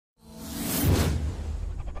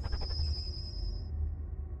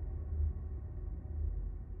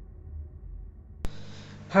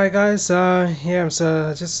Hi guys, yeah,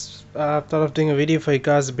 so just thought of doing a video for you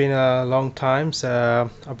guys. It's been a long time. So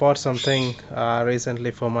I bought something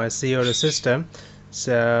recently for my CO2 system.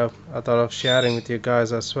 So I thought of sharing with you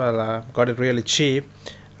guys as well. Got it really cheap.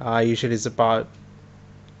 Usually it's about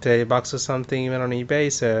 $30 or something even on eBay.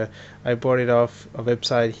 So I bought it off a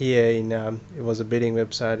website here in it was a bidding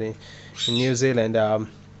website in New Zealand.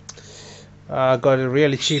 Got it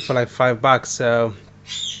really cheap for like $5. So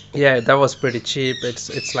yeah, that was pretty cheap.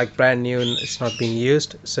 It's like brand new and it's not being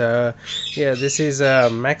used. So yeah, this is a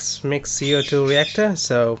max mix CO2 reactor.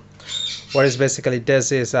 So what it basically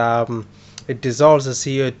does is it dissolves the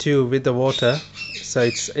CO2 with the water. So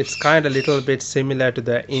it's kind of a little bit similar to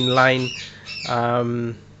the inline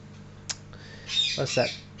um, what's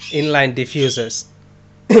that, inline diffusers.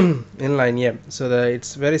 Inline, yeah, so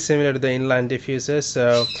it's very similar to the inline diffusers.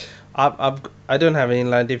 So I don't have an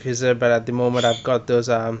inline diffuser, but at the moment I've got those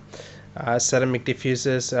ceramic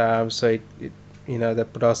diffusers. So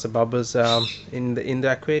that put out the bubbles in the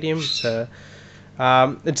aquarium. So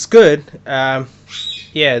it's good.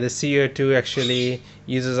 Yeah, the CO2 actually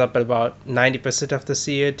uses up about 90% of the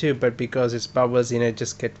CO2, but because it's bubbles, it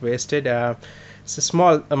just get wasted. It's a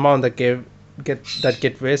small amount that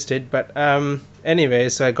get wasted, but anyway,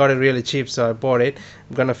 so I got it really cheap, so I bought it.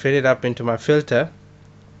 I'm gonna fit it up into my filter.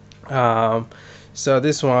 um, so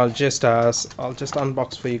this one I'll just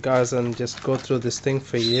unbox for you guys and just go through this thing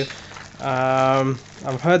for you.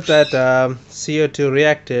 I've heard that CO2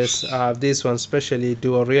 reactors, these ones especially,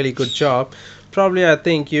 do a really good job. Probably I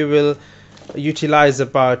think you will utilize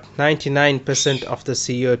about 99% of the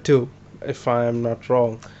CO2, if I am not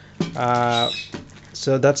wrong.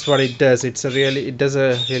 So that's what it does. It does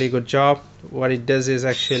a really good job. What it does is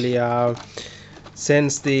actually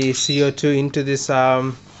sends the CO2 into this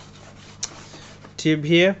tube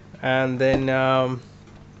here, and then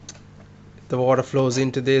the water flows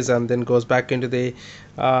into this and then goes back into the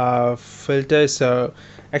filter. So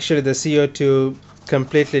actually the CO2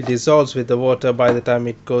 completely dissolves with the water by the time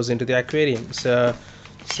it goes into the aquarium. So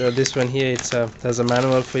this one here, there's a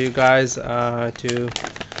manual for you guys to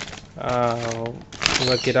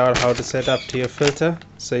work it out how to set up to your filter.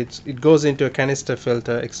 So it goes into a canister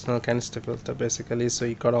filter, external canister filter basically. So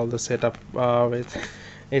you got all the setup with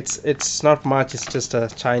it's not much. It's just a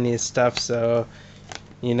Chinese stuff. So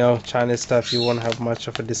Chinese stuff, you won't have much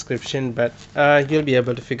of a description, but you'll be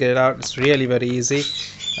able to figure it out. It's really very easy.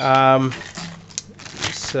 um,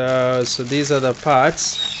 so these are the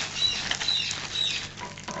parts.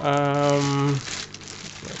 Okay.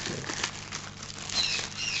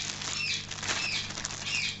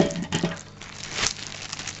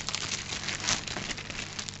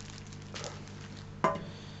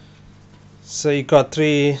 So you got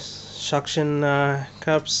three suction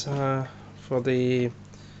cups for the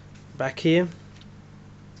back here.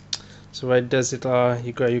 So what it does,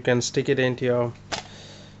 you can stick it into your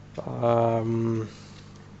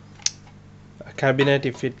cabinet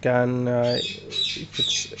if it can,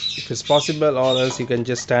 if it's possible, or else you can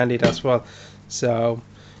just stand it as well. So you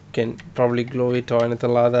can probably glue it or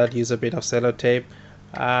anything like that. Use a bit of sellotape.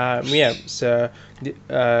 Yeah. So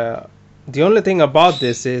the only thing about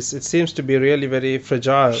this is it seems to be really very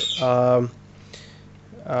fragile.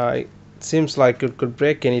 It seems like it could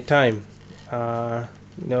break any time.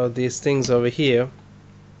 These things over here,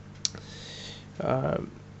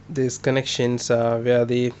 these connections where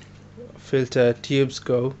the filter tubes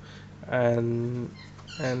go, and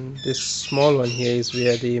this small one here is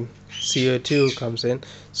where the CO2 comes in.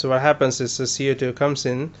 So what happens is the CO2 comes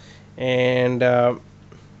in and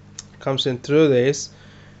comes in through this.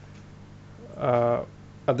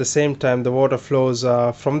 At the same time, the water flows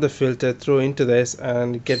from the filter through into this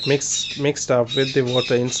and get mixed up with the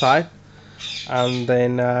water inside, and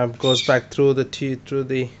then goes back through the tube, through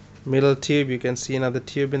the middle tube. You can see another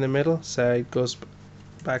tube in the middle, so it goes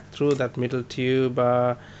back through that middle tube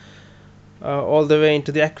all the way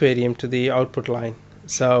into the aquarium to the output line.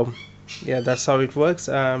 So yeah, that's how it works.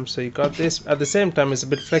 So you got this. At the same time, it's a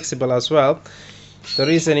bit flexible as well. The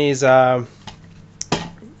reason is you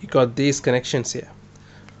got these connections here.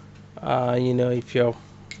 If your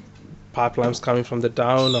pipeline's coming from the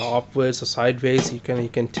down or upwards or sideways, you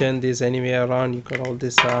can turn this anywhere around. You got all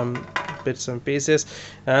these bits and pieces.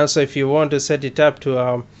 And also, if you want to set it up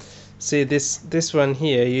to see, this one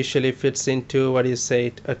here usually fits into, what do you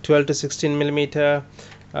say, a 12 to 16 millimeter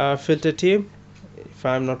filter tube, if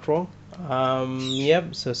I'm not wrong.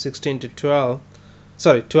 Yep, so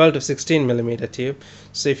 12 to 16 millimeter tube.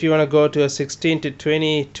 So if you want to go to a 16 to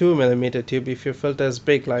 22 millimeter tube, if your filter is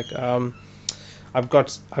big, like I've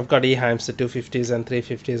got EHIMs, the 250s and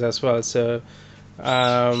 350s as well. So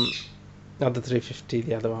not the 350,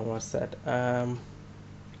 the other one was that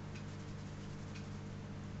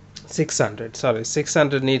 600, sorry,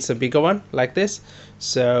 600 needs a bigger one like this.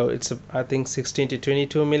 So it's I think 16 to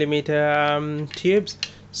 22 millimeter tubes.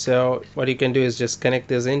 So what you can do is just connect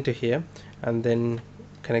this into here and then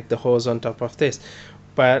connect the hose on top of this.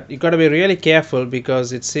 But you got to be really careful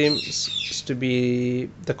because it seems to be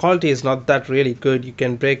the quality is not that really good. You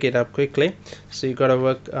can break it up quickly, so you got to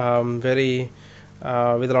work very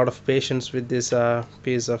with a lot of patience with this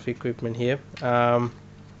piece of equipment here.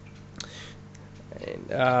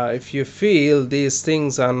 If you feel these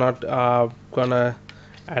things are not gonna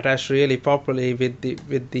attach really properly with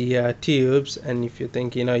the tubes, and if you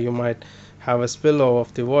think you might have a spillover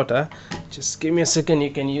of the water, just give me a second.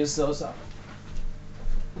 You can use those up.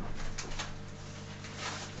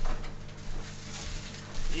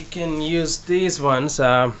 You can use these ones.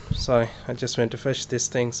 Sorry, I just went to fetch these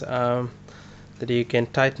things. That you can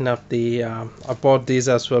tighten up the. I bought these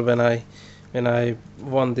as well when I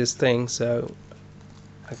won this thing, so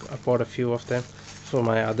I bought a few of them for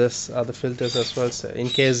my other filters as well. So in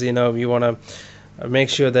case you want to make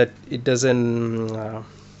sure that it doesn't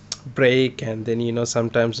break, and then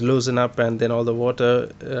sometimes loosen up, and then all the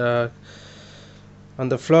water on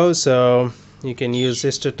the flow. So you can use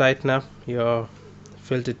this to tighten up your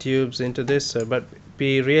filter tubes into this. So, but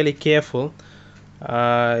be really careful.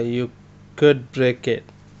 You could break it.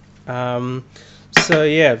 So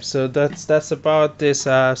yeah, so that's about this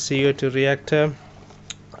CO2 reactor.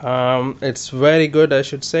 It's very good, I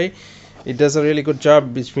should say. It does a really good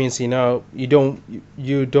job, which means you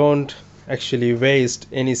don't actually waste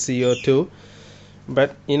any CO2.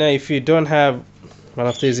 But if you don't have one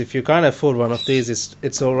of these, if you can't afford one of these,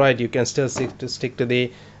 it's all right. You can still stick to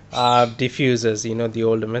the diffusers, the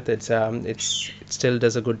older methods. It still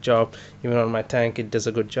does a good job. Even on my tank it does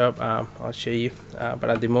a good job. I'll show you, but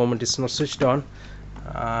at the moment it's not switched on.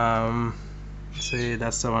 So yeah,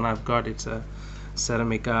 that's the one I've got. It's a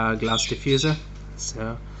ceramic glass diffuser.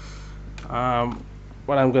 So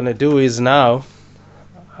what I'm gonna do is now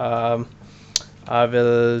I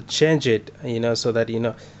will change it, so that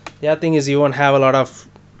the other thing is you won't have a lot of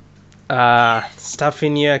stuff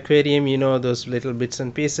in your aquarium, those little bits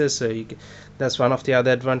and pieces. So that's one of the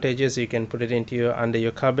other advantages. You can put it into under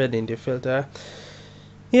your cupboard, into your filter,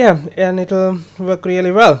 yeah, and it'll work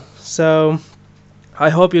really well. So I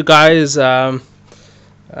hope you guys are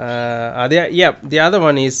there. Yeah, the other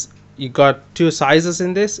one is you got two sizes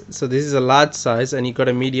in this. So this is a large size, and you got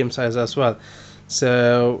a medium size as well.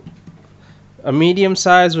 So a medium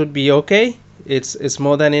size would be okay. It's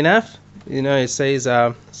more than enough. It says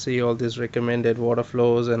see all these recommended water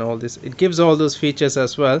flows and all this. It gives all those features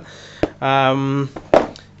as well.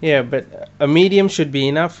 Yeah, but a medium should be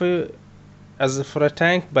enough for a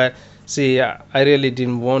tank. But see, I really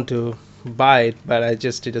didn't want to buy it, but I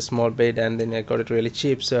just did a small bid, and then I got it really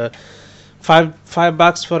cheap. So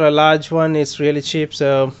 $5 for a large one is really cheap.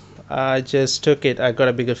 So I just took it. I got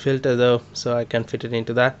a bigger filter though, so I can fit it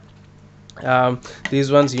into that.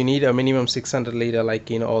 These ones you need a minimum 600 liter, like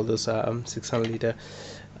all those 600 liter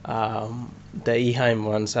the Eheim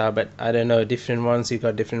ones are, but I don't know, different ones, you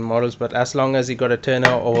got different models. But as long as you got a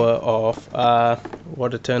turnover of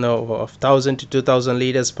water turnover of 1000 to 2000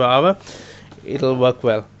 liters per hour, it'll work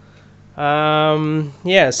well.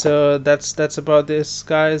 Yeah, so that's about this,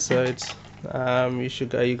 guys. So it's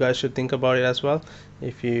you guys should think about it as well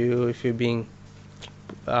if you're being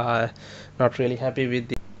not really happy with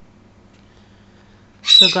the.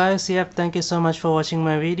 So guys, yeah, thank you so much for watching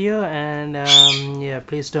my video, and yeah,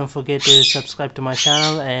 please don't forget to subscribe to my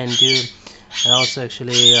channel, and also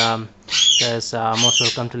actually guys, most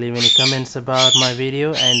welcome to leave any comments about my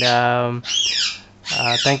video. And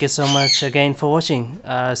thank you so much again for watching.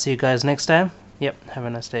 See you guys next time. Yep, have a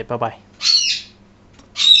nice day. Bye bye.